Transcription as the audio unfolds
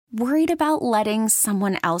Worried about letting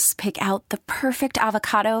someone else pick out the perfect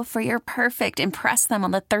avocado for your perfect impress them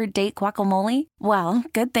on the third date guacamole? Well,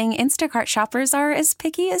 good thing Instacart shoppers are as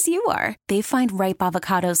picky as you are. They find ripe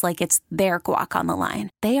avocados like it's their guac on the line.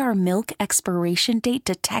 They are milk expiration date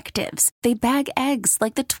detectives. They bag eggs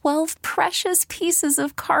like the 12 precious pieces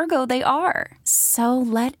of cargo they are. So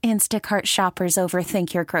let Instacart shoppers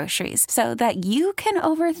overthink your groceries so that you can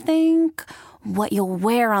overthink what you'll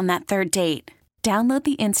wear on that third date. Download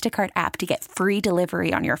the Instacart app to get free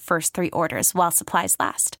delivery on your first 3 orders while supplies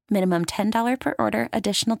last. Minimum $10 per order.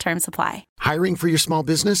 Additional terms apply. Hiring for your small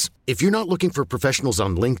business? If you're not looking for professionals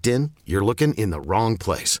on LinkedIn, you're looking in the wrong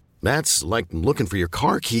place. That's like looking for your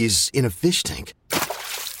car keys in a fish tank.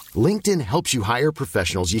 LinkedIn helps you hire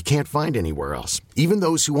professionals you can't find anywhere else, even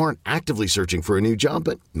those who aren't actively searching for a new job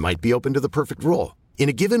but might be open to the perfect role. In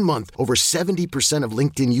a given month, over 70% of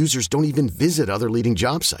LinkedIn users don't even visit other leading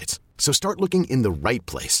job sites. So start looking in the right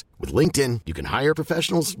place. With LinkedIn, you can hire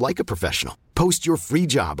professionals like a professional. Post your free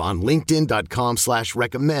job on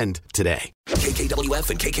linkedin.com/recommend today. KKWF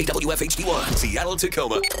and KKWF HD1, Seattle,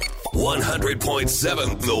 Tacoma.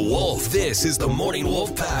 100.7 The Wolf. This is the Morning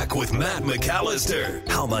Wolf Pack with Matt McAllister.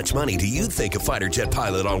 How much money do you think a fighter jet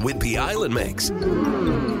pilot on Whidbey Island makes?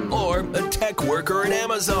 Or a tech worker in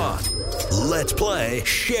Amazon? Let's play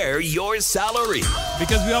Share Your Salary.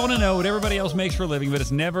 Because we all want to know what everybody else makes for a living, but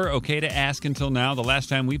it's never okay to ask until now. The last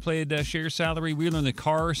time we played Share Your Salary, we learned that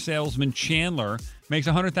car salesman Chandler makes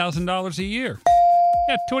 $100,000 a year.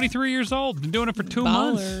 Yeah, 23 years old. Been doing it for 2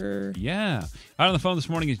 months. Yeah. Out on the phone this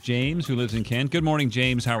morning is James, who lives in Kent. Good morning,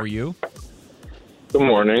 James. How are you? Good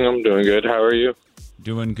morning. I'm doing good. How are you?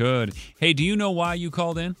 Doing good. Hey, do you know why you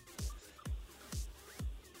called in?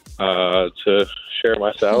 To share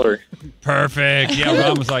my salary. Perfect. Yeah,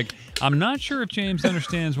 Ron was like, I'm not sure if James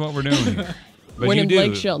understands what we're doing here. But Winning you do.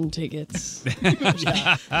 Blake Shelton tickets.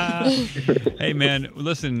 Hey, man,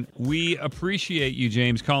 listen, we appreciate you,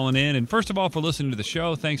 James, calling in. And first of all, for listening to the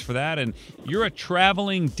show, thanks for that. And you're a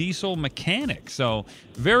traveling diesel mechanic. So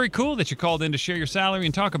very cool that you called in to share your salary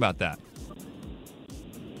and talk about that.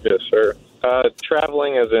 Yes, sir.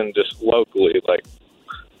 Traveling as in just locally, like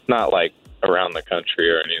not like around the country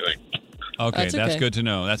or anything. Okay, that's good to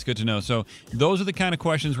know. That's good to know. So those are the kind of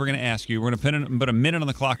questions we're going to ask you. We're going to put a minute on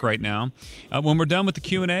the clock right now. When we're done with the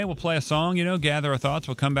Q&A, we'll play a song, gather our thoughts.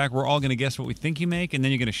 We'll come back. We're all going to guess what we think you make, and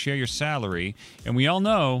then you're going to share your salary. And we all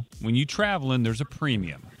know when you traveling, there's a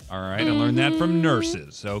premium. All right? I learned that from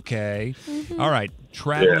nurses, okay? All right,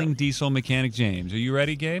 traveling diesel mechanic James. Are you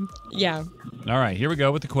ready, Gabe? Yeah. All right, here we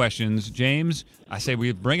go with the questions. James, I say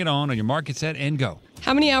we bring it on your mark, get set, and go.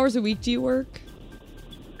 How many hours a week do you work?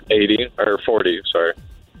 80 or 40, sorry.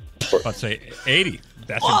 Let's say 80.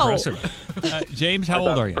 That's impressive. James, how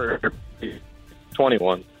old are you?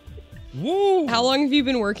 21. Woo! How long have you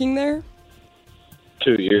been working there?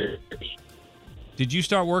 2 years. Did you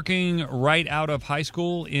start working right out of high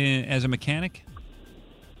school as a mechanic?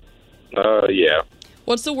 Yeah.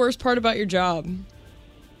 What's the worst part about your job?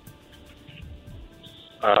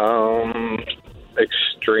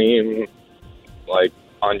 Extreme, like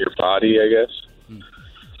on your body, I guess.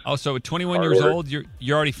 Oh, so at 21 years old, you're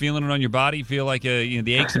already feeling it on your body? You feel like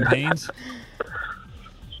the aches and pains?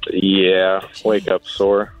 Yeah, wake up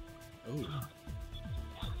sore.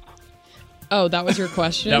 Oh, that was your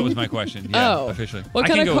question? That was my question, officially. What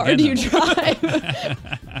kind of car do you drive?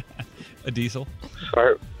 A diesel.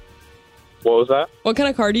 Sorry. What was that? What kind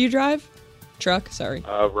of car do you drive? Truck, sorry.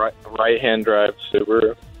 Right-hand drive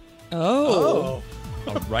Subaru. Oh.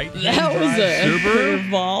 A right-hand that was a Subaru?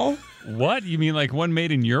 curveball. What? You mean like one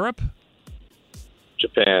made in Europe?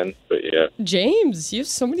 Japan, but yeah. James, you have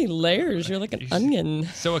so many layers. You're like an onion.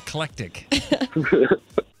 So eclectic.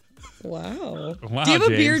 Wow. Do you have a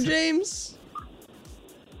beard, James?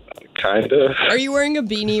 Kinda. Are you wearing a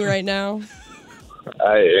beanie right now?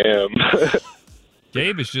 I am.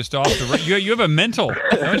 Gabe is just off the... You have a mental,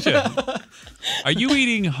 don't you? Are you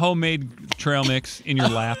eating homemade trail mix in your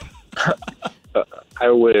lap? I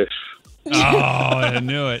wish. Oh, I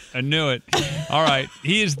knew it. All right.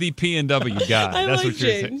 He is the P&W guy. That's what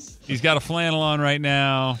you're saying. He's got a flannel on right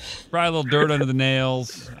now. Probably a little dirt under the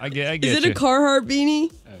nails. I get Is it a Carhartt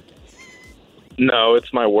beanie? No,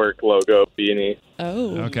 it's my work logo beanie.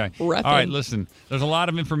 Oh. Okay. Repping. All right, listen. There's a lot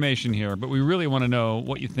of information here, but we really want to know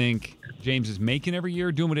what you think James is making every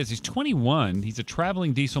year, doing what it is. He's 21. He's a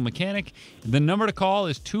traveling diesel mechanic. The number to call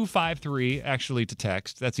is 253, actually to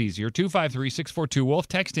text. That's easier. 253-642-WOLF.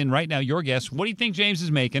 Text in right now your guess. What do you think James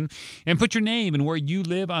is making? And put your name and where you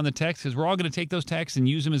live on the text, because we're all going to take those texts and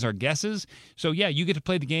use them as our guesses. So, yeah, you get to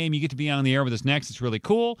play the game. You get to be on the air with us next. It's really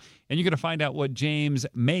cool. And you're going to find out what James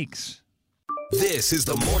makes. This is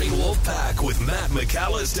the Morning Wolf Pack with Matt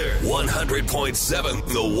McAllister. 100.7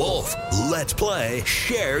 The Wolf. Let's play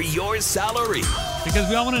Share Your Salary. Because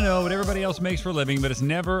we all want to know what everybody else makes for a living, but it's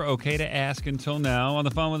never okay to ask until now. On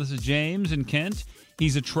the phone with us is James in Kent.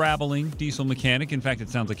 He's a traveling diesel mechanic. In fact, it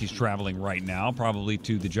sounds like he's traveling right now, probably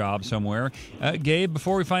to the job somewhere. Gabe,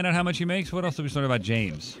 before we find out how much he makes, what else did we learn about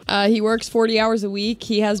James? He works 40 hours a week.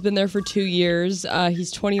 He has been there for 2 years. He's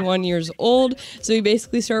 21 years old, so he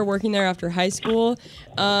basically started working there after high school.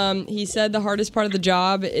 He said the hardest part of the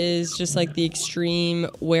job is just like the extreme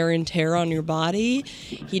wear and tear on your body.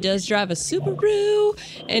 He does drive a Subaru,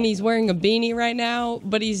 and he's wearing a beanie right now,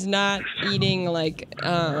 but he's not eating like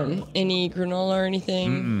any granola or anything.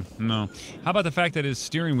 No. How about the fact that his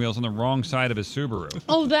steering wheel's on the wrong side of his Subaru?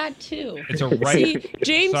 Oh, that too. It's a right See,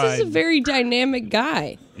 James side. is a very dynamic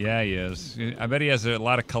guy. Yeah, he is. I bet he has a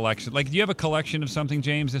lot of collection. Like, do you have a collection of something,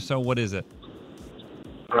 James? If so, what is it?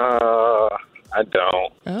 I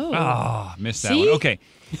don't. Oh, missed that See? one. Okay.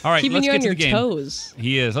 All right, Keeping let's you get on to your the game. toes.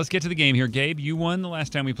 He is. Let's get to the game here. Gabe, you won the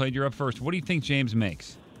last time we played. You're up first. What do you think James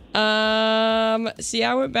makes? See,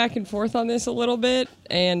 I went back and forth on this a little bit,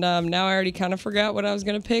 and now I already kind of forgot what I was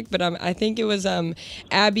going to pick, but I think it was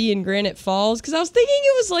Abby in Granite Falls, because I was thinking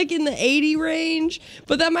it was like in the 80 range,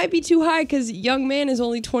 but that might be too high because young man is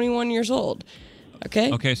only 21 years old.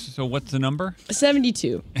 Okay? Okay, so what's the number?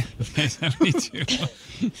 72. 72.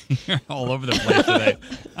 You're all over the place today.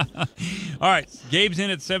 All right, Gabe's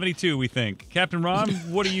in at 72, we think. Captain Ron,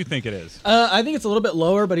 what do you think it is? I think it's a little bit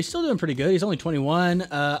lower, but he's still doing pretty good. He's only 21.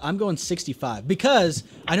 I'm going 65 because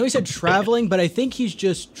I know he said traveling, but I think he's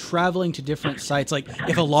just traveling to different sites. Like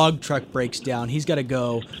if a log truck breaks down, he's got to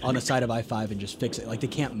go on the side of I-5 and just fix it. Like they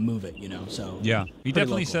can't move it, So yeah, he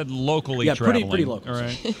definitely local. said locally Yeah, traveling. pretty local. All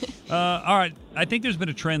right. All right. I think there's been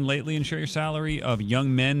a trend lately in Share Your Salary of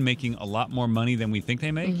young men making a lot more money than we think they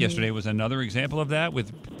make. Yesterday was another example of that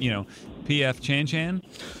with, PF Chan.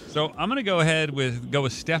 So I'm going to go ahead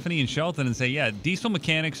with Stephanie and Shelton and say, yeah, diesel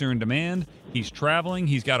mechanics are in demand. He's traveling.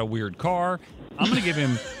 He's got a weird car. I'm going to give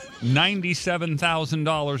him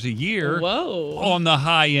 $97,000 a year. Whoa. On the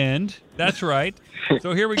high end. That's right.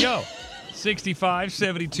 So here we go. 65,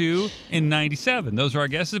 72, and 97. Those are our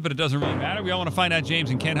guesses, but it doesn't really matter. We all want to find out, James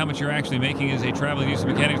and Ken, how much you're actually making as a traveling diesel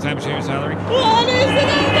mechanic. Time to share your salary. What is the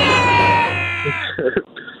number?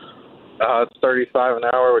 It's 35 an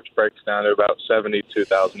hour, which breaks down to about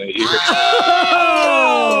 72,000 a year.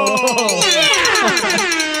 Wow.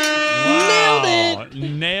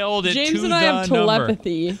 Nailed it. James to and I have the number.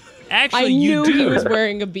 telepathy. Actually, I knew you do. he was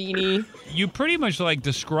wearing a beanie. You pretty much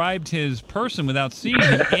described his person without seeing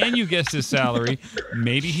him, and you guessed his salary.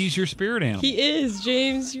 Maybe he's your spirit animal. He is,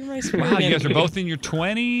 James. You're my spirit Wow, you guys are animal. both in your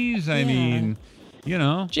 20s. I mean,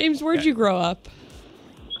 James, where'd you grow up?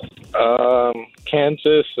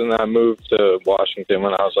 Kansas, and I moved to Washington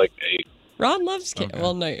when I was like 8. Ron loves kids. Okay.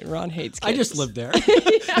 Well, no, Ron hates kids. I just lived there.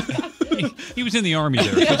 He was in the Army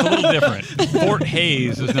there, so it's a little different. Fort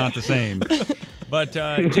Hayes is not the same. But,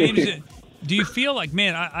 James, do you feel like,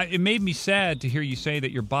 man, it made me sad to hear you say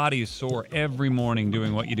that your body is sore every morning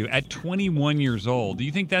doing what you do. At 21 years old, do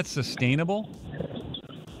you think that's sustainable?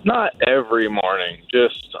 Not every morning,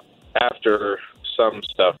 just after some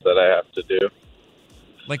stuff that I have to do.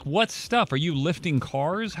 Like what stuff? Are you lifting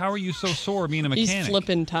cars? How are you so sore being a mechanic? He's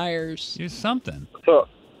flipping tires. You're something. So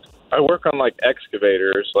I work on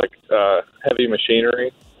excavators, heavy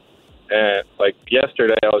machinery. And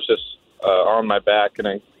yesterday I was just on my back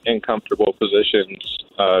in uncomfortable positions,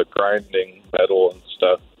 grinding metal and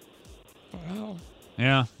stuff. Wow.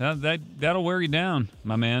 Yeah, that'll wear you down,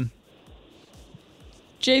 my man.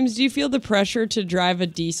 James, do you feel the pressure to drive a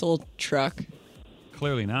diesel truck?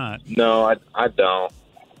 Clearly not. No, I don't.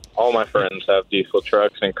 All my friends have diesel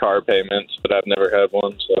trucks and car payments, but I've never had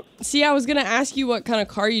one. So. See, I was going to ask you what kind of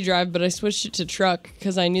car you drive, but I switched it to truck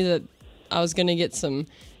because I knew that I was going to get some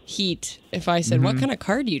heat if I said, what kind of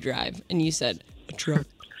car do you drive? And you said, a truck.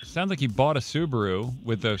 Sounds like you bought a Subaru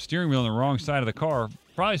with the steering wheel on the wrong side of the car.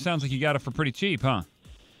 Probably sounds like you got it for pretty cheap, huh?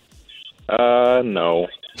 No.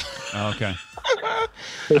 Oh, okay.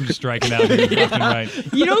 I'm just striking out here left and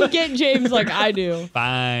right. You don't get James like I do.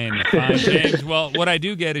 Fine, James. Well, what I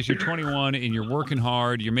do get is you're 21 and you're working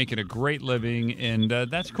hard. You're making a great living, and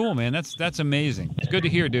that's cool, man. That's amazing. It's good to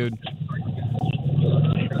hear, dude.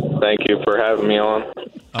 Thank you for having me on.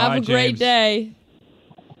 Have a great day.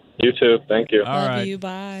 You too. Thank you. All Love right. you.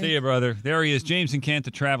 Bye. See you, brother. There he is, James and Kent,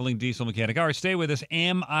 the traveling diesel mechanic. All right, stay with us.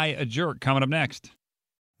 Am I a jerk? Coming up next.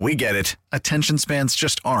 We get it. Attention spans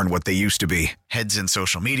just aren't what they used to be. Heads in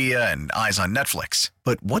social media and eyes on Netflix.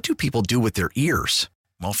 But what do people do with their ears?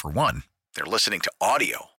 Well, for one, they're listening to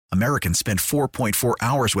audio. Americans spend 4.4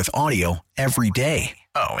 hours with audio every day.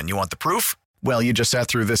 Oh, and you want the proof? Well, you just sat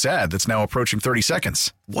through this ad that's now approaching 30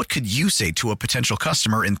 seconds. What could you say to a potential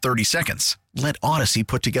customer in 30 seconds? Let Odyssey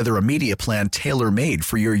put together a media plan tailor-made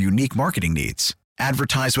for your unique marketing needs.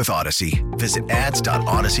 Advertise with Odyssey. Visit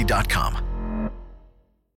ads.odyssey.com.